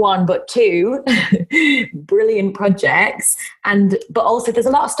not one but two brilliant projects. But also there's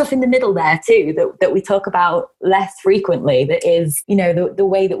a lot of stuff in the middle there too that we talk about less frequently, that is, you know, the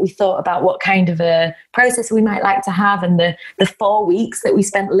way that we thought about what kind of a process we might like to have, and the 4 weeks that we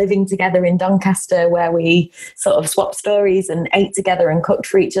spent living together in Doncaster, where we sort of swapped stories and ate together and cooked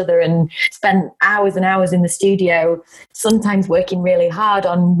for each other and spent hours and hours in the studio, sometimes working really hard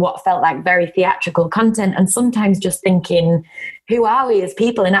on what felt like very theatrical content, and sometimes just thinking, who are we as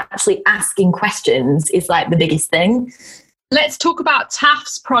people? And actually asking questions is like the biggest thing. Let's talk about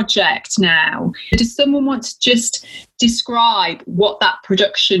Taff's project now. Does someone want to just describe what that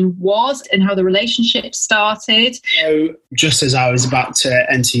production was and how the relationship started? So just as I was about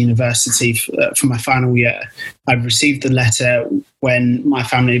to enter university for my final year, I received the letter when my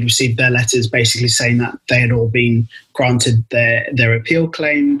family had received their letters basically saying that they had all been granted their appeal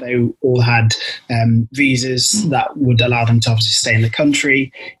claim. They all had visas that would allow them to obviously stay in the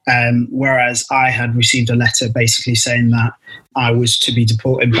country, whereas I had received a letter basically saying that I was to be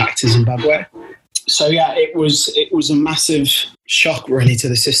deported back to Zimbabwe. So yeah, it was a massive shock really to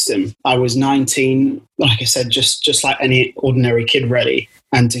the system. I was 19, like I said, just like any ordinary kid really,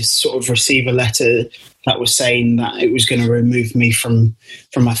 and to sort of receive a letter that was saying that it was going to remove me from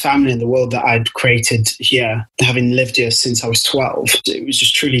my family and the world that I'd created here, having lived here since I was 12. It was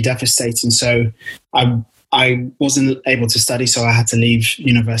just truly devastating. So I wasn't able to study, so I had to leave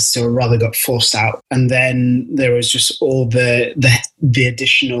university, or rather got forced out. And then there was just all the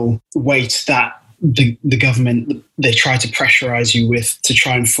additional weight that the government, they try to pressurize you with, to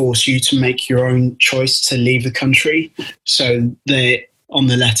try and force you to make your own choice to leave the country. So on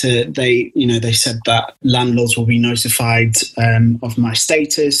the letter, they said that landlords will be notified of my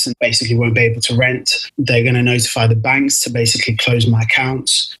status and basically won't be able to rent. They're going to notify the banks to basically close my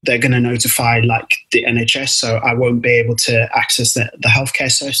accounts. They're going to notify like the NHS, so I won't be able to access the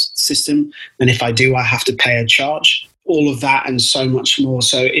healthcare system. And if I do, I have to pay a charge. All of that and so much more.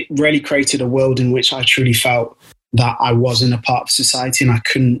 So it really created a world in which I truly felt that I wasn't a part of society, and I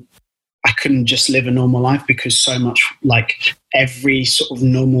couldn't just live a normal life, because so much, like every sort of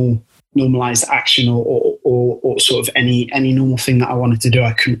normalized action or sort of any normal thing that I wanted to do,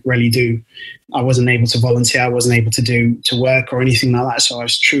 I couldn't really do. I wasn't able to volunteer. I wasn't able to work or anything like that. So I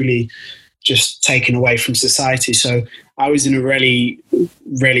was truly just taken away from society. So I was in a really,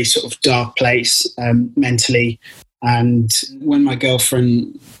 really sort of dark place mentally. And when my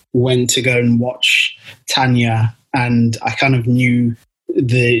girlfriend went to go and watch Tanya, and I kind of knew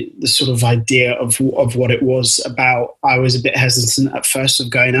the sort of idea of what it was about, I was a bit hesitant at first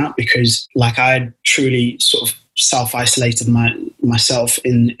of going out, because like I had truly sort of self-isolated myself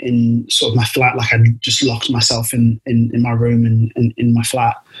in sort of my flat. Like I just locked myself in my room and in my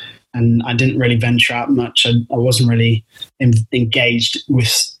flat, and I didn't really venture out much. I wasn't really engaged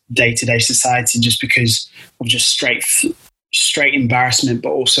with day-to-day society, just because of just straight embarrassment.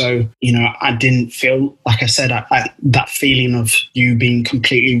 But also, I didn't feel, like I said, that feeling of you being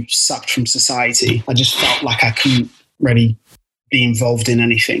completely sucked from society. I just felt like I couldn't really be involved in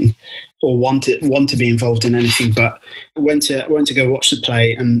anything, or want to be involved in anything. But I went to go watch the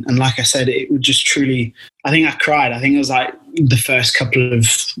play, and like I said, it was just truly, I think I cried. I think it was like the first couple of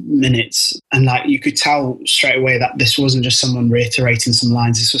minutes, and like you could tell straight away that this wasn't just someone reiterating some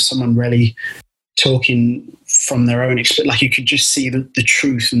lines. This was someone really talking from their own experience. Like you could just see the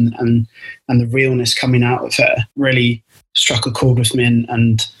truth and the realness coming out of her. Really struck a chord with me,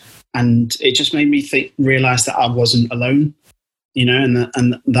 and it just made me realize that I wasn't alone,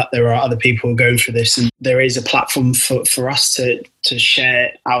 and that there are other people going through this, and there is a platform for us to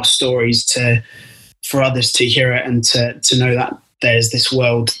share our stories, for others to hear it, and to know that there's this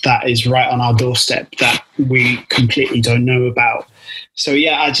world that is right on our doorstep that we completely don't know about. So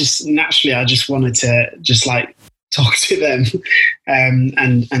yeah, I just wanted to just like talk to them,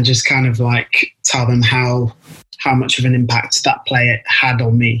 and just kind of like tell them how much of an impact that play had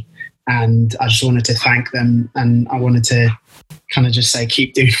on me. And I just wanted to thank them, and I wanted to kind of just say,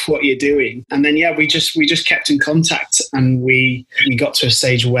 keep doing what you're doing. And then yeah, we just kept in contact, and we got to a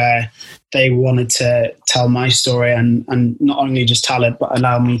stage where they wanted to tell my story, and not only just tell it, but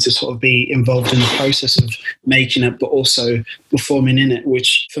allow me to sort of be involved in the process of making it, but also performing in it,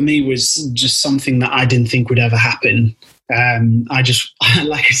 which for me was just something that I didn't think would ever happen. I just,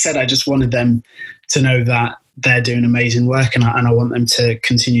 like I said, I just wanted them to know that they're doing amazing work, and I want them to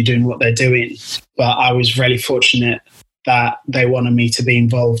continue doing what they're doing. But I was really fortunate that they wanted me to be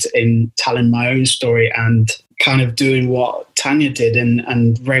involved in telling my own story and kind of doing what Tanya did,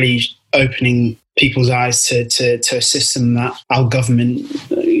 and really opening people's eyes to a system that our government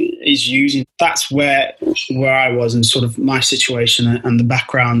is using. That's where I was, and sort of my situation and the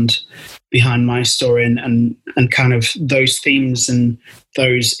background behind my story, and kind of those themes and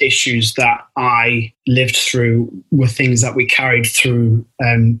those issues that I lived through were things that we carried through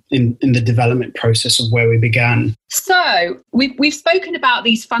in the development process of where we began. So we've spoken about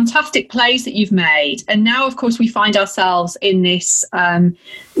these fantastic plays that you've made, and now, of course, we find ourselves in this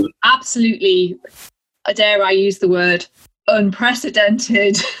absolutely, dare I use the word,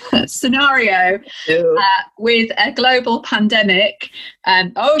 unprecedented scenario with a global pandemic.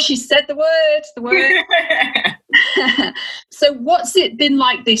 She said the word. So what's it been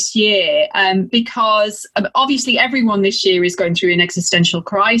like this year? Because obviously everyone this year is going through an existential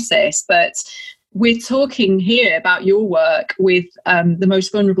crisis, but we're talking here about your work with the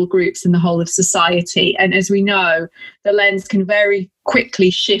most vulnerable groups in the whole of society. And as we know, the lens can very quickly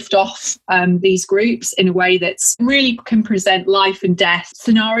shift off these groups in a way that's really can present life and death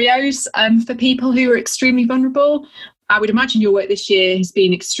scenarios for people who are extremely vulnerable. I would imagine your work this year has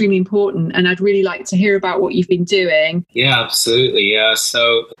been extremely important, and I'd really like to hear about what you've been doing. Yeah, absolutely. Yeah.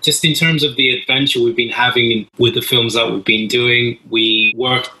 So just in terms of the adventure we've been having with the films that we've been doing, we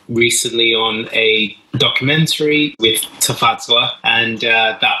worked recently on a documentary with Tafatwa, and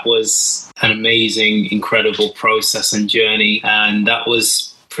that was an amazing, incredible process and journey. And that was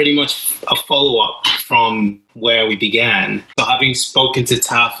pretty much a follow-up from where we began. So having spoken to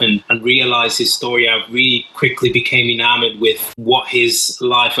Taf and realized his story, I really quickly became enamored with what his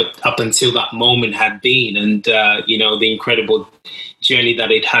life up until that moment had been, and the incredible journey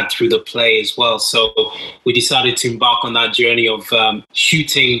that it had through the play as well. So we decided to embark on that journey of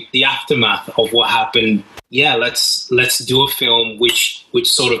shooting the aftermath of what happened. Yeah, let's do a film which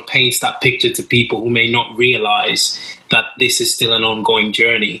sort of paints that picture to people who may not realize that this is still an ongoing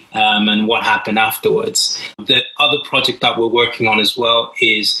journey and what happened afterwards. The other project that we're working on as well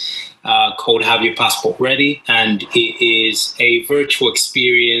is called Have Your Passport Ready, and it is a virtual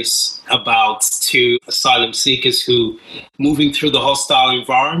experience about two asylum seekers who moving through the hostile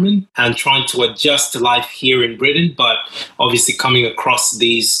environment and trying to adjust to life here in Britain, but obviously coming across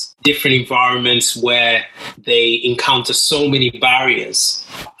these different environments where they encounter so many barriers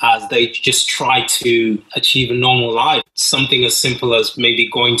as they just try to achieve a normal life. Something as simple as maybe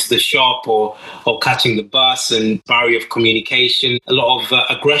going to the shop or catching the bus, and barrier of communication, a lot of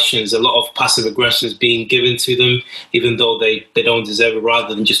aggressions, a lot of passive aggressions being given to them, even though they don't deserve it,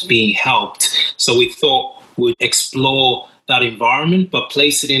 rather than just being helped. So we thought we'd explore that environment, but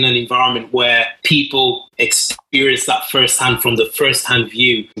place it in an environment where people experience that firsthand from the firsthand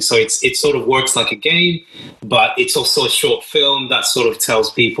view. So it sort of works like a game, but it's also a short film that sort of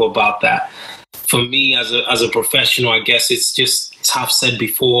tells people about that. For me as a professional, I guess it's just, as I've said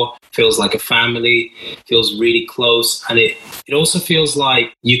before, feels like a family, feels really close, and it also feels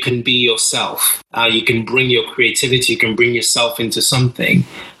like you can be yourself. You can bring your creativity, you can bring yourself into something.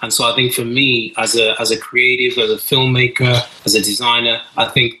 And so I think for me, as a creative, as a filmmaker, as a designer, I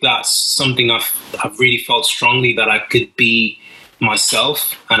think that's something I've really felt strongly, that I could be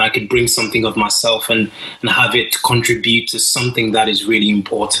myself and I could bring something of myself and have it contribute to something that is really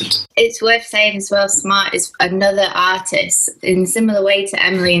important. It's worth saying as well, Smart is another artist in a similar way to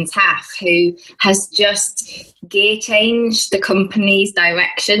Emily and Taff, who has just gear changed the company's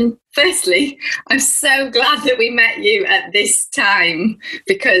direction. Firstly, I'm so glad that we met you at this time,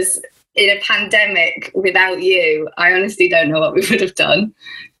 because in a pandemic without you, I honestly don't know what we would have done.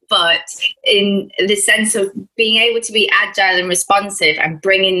 But in the sense of being able to be agile and responsive and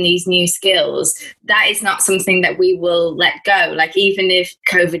bring in these new skills, that is not something that we will let go. Like, even if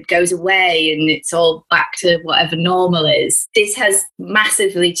COVID goes away and it's all back to whatever normal is, this has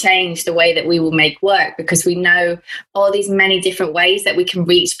massively changed the way that we will make work, because we know all these many different ways that we can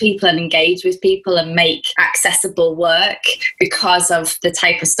reach people and engage with people and make accessible work because of the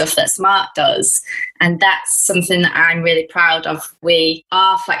type of stuff that Smart does. And that's something that I'm really proud of. We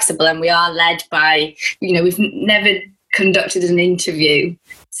are flexible and we are led by, we've never conducted an interview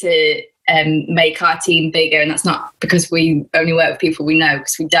to make our team bigger. And that's not because we only work with people we know,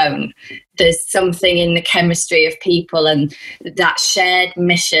 because we don't. There's something in the chemistry of people and that shared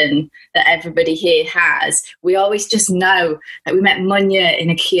mission that everybody here has. We always just know that we met Munya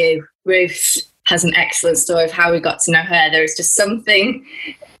in a queue. Ruth has an excellent story of how we got to know her. There is just something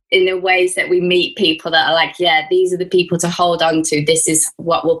in the ways that we meet people that are like, yeah, these are the people to hold on to. This is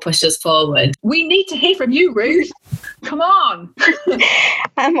what will push us forward. We need to hear from you, Ruth. Come on.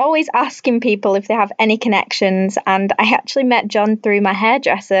 I'm always asking people if they have any connections, and I actually met John through my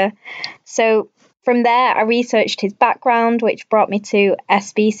hairdresser. So From there, I researched his background, which brought me to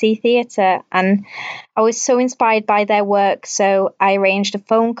SBC Theatre, and I was so inspired by their work, so I arranged a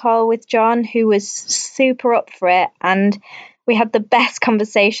phone call with John, who was super up for it, and we had the best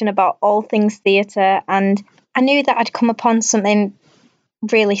conversation about all things theatre, and I knew that I'd come upon something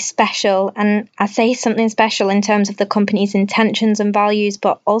really special, and I say something special in terms of the company's intentions and values,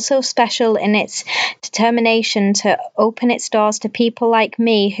 but also special in its determination to open its doors to people like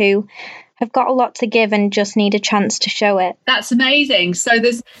me who have got a lot to give and just need a chance to show it. That's amazing. So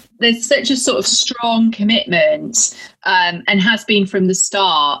there's such a sort of strong commitment and has been from the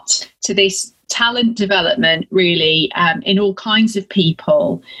start to this talent development, really, in all kinds of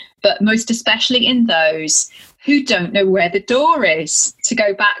people, but most especially in those who don't know where the door is, to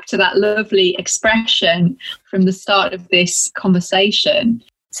go back to that lovely expression from the start of this conversation.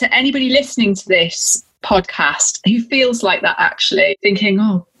 To anybody listening to this podcast who feels like that, actually thinking,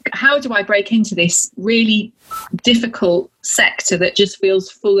 oh, how do I break into this really difficult sector that just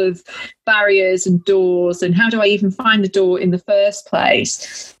feels full of barriers and doors, and how do I even find the door in the first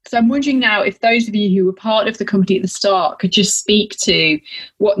place? So I'm wondering now if those of you who were part of the company at the start could just speak to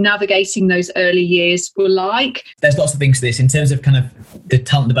what navigating those early years were like. There's lots of things to this in terms of kind of the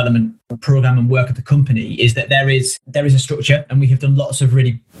talent development program and work of the company, is that there is a structure, and we have done lots of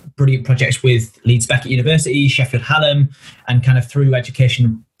really brilliant projects with Leeds Beckett University, Sheffield Hallam, and kind of through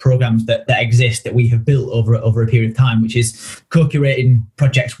education programs that exist that we have built over a period of time, which is co-curating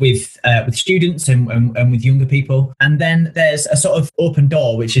projects with students and with younger people. And then there's a sort of open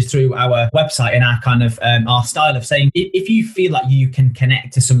door, which is through our website and our kind of our style of saying, if you feel like you can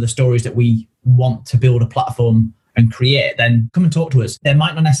connect to some of the stories that we want to build a platform and create, then come and talk to us. There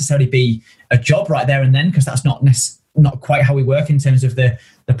might not necessarily be a job right there and then, because that's not quite how we work in terms of the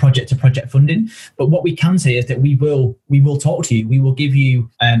project to project funding. But what we can say is that we will talk to you. We will give you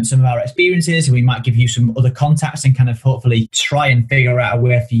some of our experiences, and we might give you some other contacts, and kind of hopefully try and figure out a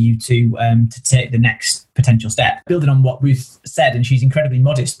way for you to take the next potential step. Building on what Ruth said, and she's incredibly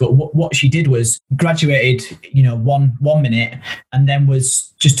modest, but what she did was graduated, one minute, and then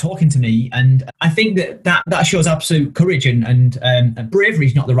was just talking to me. And I think that shows absolute courage, and bravery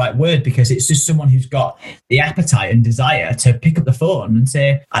is not the right word, because it's just someone who's got the appetite and desire to pick up the phone and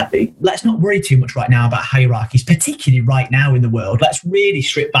say, let's not worry too much right now about hierarchies, particularly right now in the world. Let's really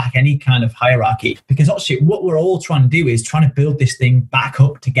strip back any kind of hierarchy, because actually what we're all trying to do is trying to build this thing back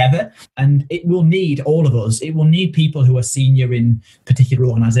up together. And it will need all of us. It will need people who are senior in particular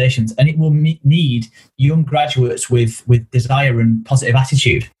organizations, and it will need young graduates with desire and positive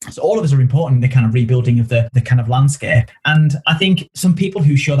attitude. So all of us are important in the kind of rebuilding of the kind of landscape. And I think some people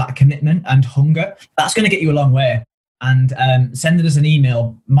who show that commitment and hunger, that's going to get you a long way. And sending us an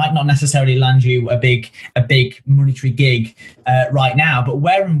email might not necessarily land you a big monetary gig right now, but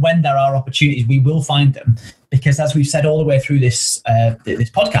where and when there are opportunities, we will find them. Because as we've said all the way through this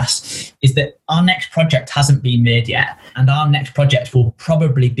podcast, is that our next project hasn't been made yet, and our next project will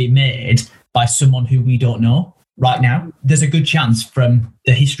probably be made by someone who we don't know right now. There's a good chance from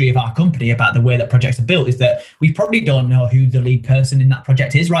the history of our company about the way that projects are built is that we probably don't know who the lead person in that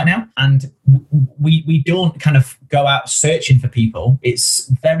project is right now. And we don't kind of go out searching for people. It's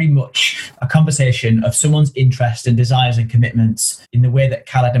very much a conversation of someone's interest and desires and commitments, in the way that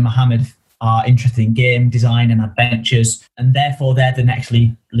Khaled and Mohammed are interested in game design and adventures, and therefore they're the next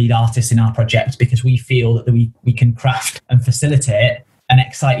lead artists in our project, because we feel that we can craft and facilitate an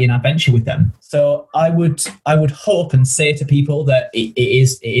exciting adventure with them. So I would hope and say to people that it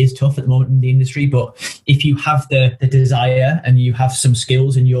is tough at the moment in the industry, but if you have the desire and you have some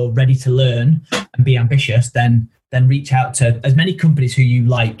skills and you're ready to learn and be ambitious, then reach out to as many companies who you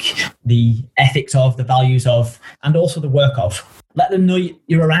like the ethics of, the values of, and also the work of. Let them know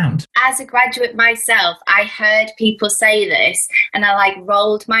you're around. As a graduate myself, I heard people say this and I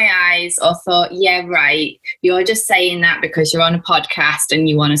rolled my eyes or thought, yeah, right, you're just saying that because you're on a podcast and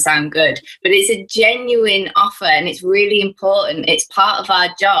you want to sound good. But it's a genuine offer and it's really important. It's part of our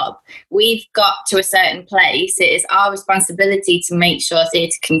job. We've got to a certain place. It is our responsibility to make sure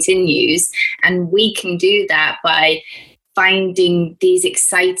theatre continues, and we can do that by finding these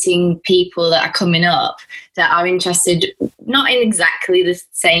exciting people that are coming up that are interested not in exactly the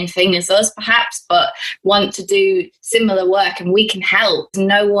same thing as us perhaps, but want to do similar work, and we can help.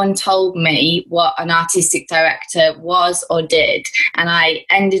 No one told me what an artistic director was or did, and I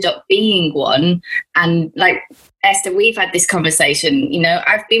ended up being one. And Esther, we've had this conversation,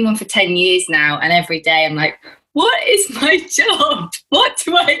 I've been one for 10 years now, and every day I'm like, what is my job? What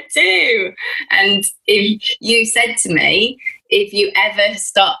do I do? And if you said to me, if you ever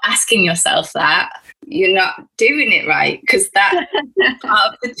stop asking yourself that, you're not doing it right, because that's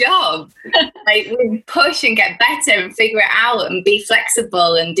part of the job. Like, we push and get better and figure it out and be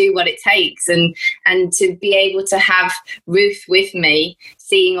flexible and do what it takes, and to be able to have Ruth with me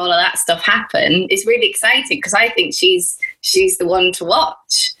seeing all of that stuff happen is really exciting, because I think she's the one to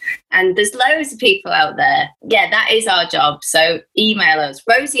watch. And there's loads of people out there. Yeah, that is our job. So email us,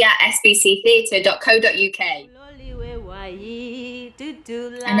 rosie@sbctheatre.co.uk.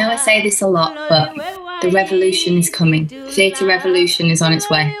 I know I say this a lot, but the revolution is coming. Theatre revolution is on its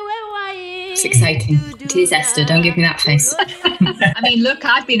way. It's exciting. It is, Esther. Don't give me that face. I mean, look,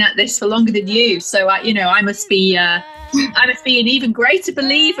 I've been at this for longer than you, so I must be an even greater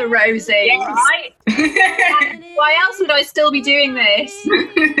believer, Rosie. Yes. Right? Why else would I still be doing this?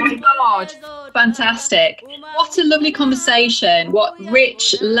 My God, fantastic. What a lovely conversation. What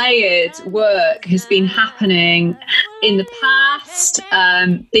rich, layered work has been happening in the past,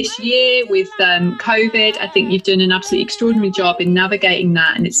 this year with COVID. I think you've done an absolutely extraordinary job in navigating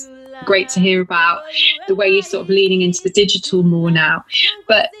that, and it's great to hear about the way you're sort of leaning into the digital more now.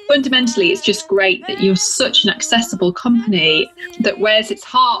 But fundamentally, it's just great that you're such an accessible company that wears its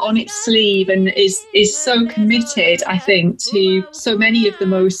heart on its sleeve and is so committed, I think, to so many of the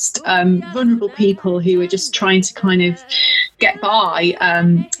most vulnerable people who are just trying to kind of get by.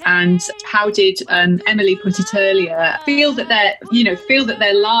 And how did Emily put it earlier? Feel that their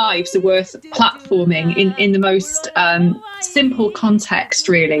lives are worth platforming in the most simple context,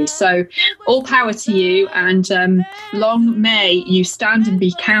 really. So all power to you, and long may you stand and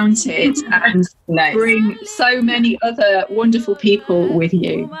be counted and nice. Bring so many other wonderful people with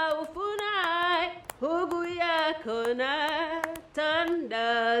you.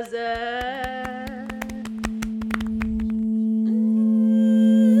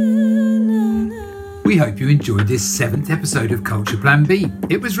 We hope you enjoyed this 7th episode of Culture Plan B.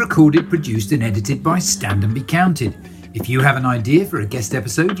 It was recorded, produced and edited by Stand and Be Counted. If you have an idea for a guest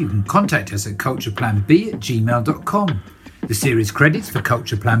episode, you can contact us at cultureplanb@gmail.com. The series credits for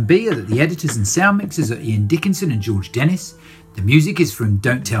Culture Plan B are that the editors and sound mixers are Ian Dickinson and George Dennis. The music is from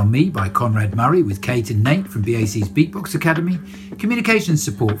Don't Tell Me by Conrad Murray with Kate and Nate from BAC's Beatbox Academy. Communications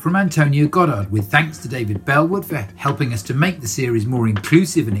support from Antonia Goddard, with thanks to David Bellwood for helping us to make the series more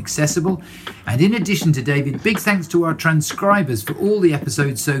inclusive and accessible. And in addition to David, big thanks to our transcribers for all the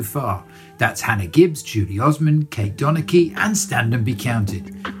episodes so far. That's Hannah Gibbs, Julie Osmond, Kate Donachie and Stand and Be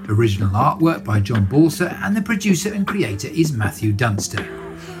Counted. Original artwork by John Balser, and the producer and creator is Matthew Dunster.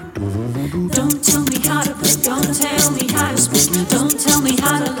 Don't tell me how to play, don't tell me how to speak, don't tell me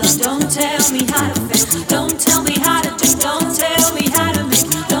how to love, don't tell me how to feel, don't tell me how to do, don't tell me how to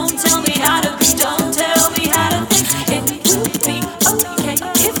make, don't tell me how to be, don't